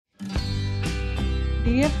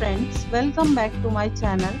Dear friends, welcome back to my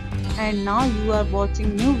channel, and now you are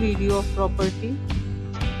watching new video of property.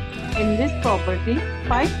 In this property,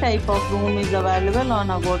 5 type of room is available on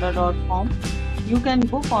agoda.com. You can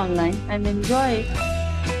book online and enjoy it.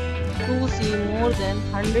 To see more than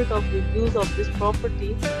 100 of reviews of this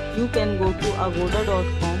property, you can go to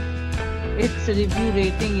agoda.com. Its review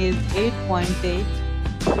rating is 8.8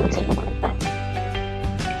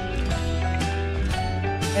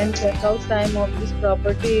 and checkout time of this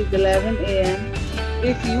property is 11 a.m.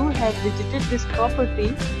 If you have visited this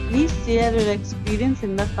property, please share your experience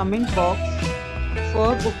in the comment box.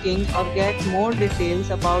 For booking or get more details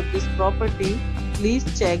about this property, please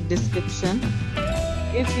check description.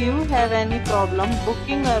 If you have any problem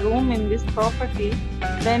booking a room in this property,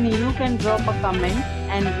 then you can drop a comment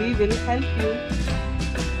and we will help you.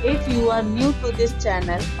 If you are new to this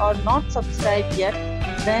channel or not subscribed yet,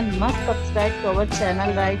 then must subscribe to our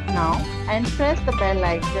channel right now and press the bell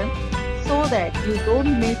icon so that you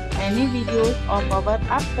don't miss any videos of our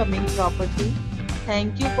upcoming property.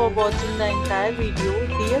 Thank you for watching the entire video.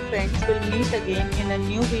 Dear friends, we'll meet again in a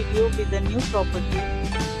new video with a new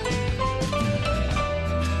property.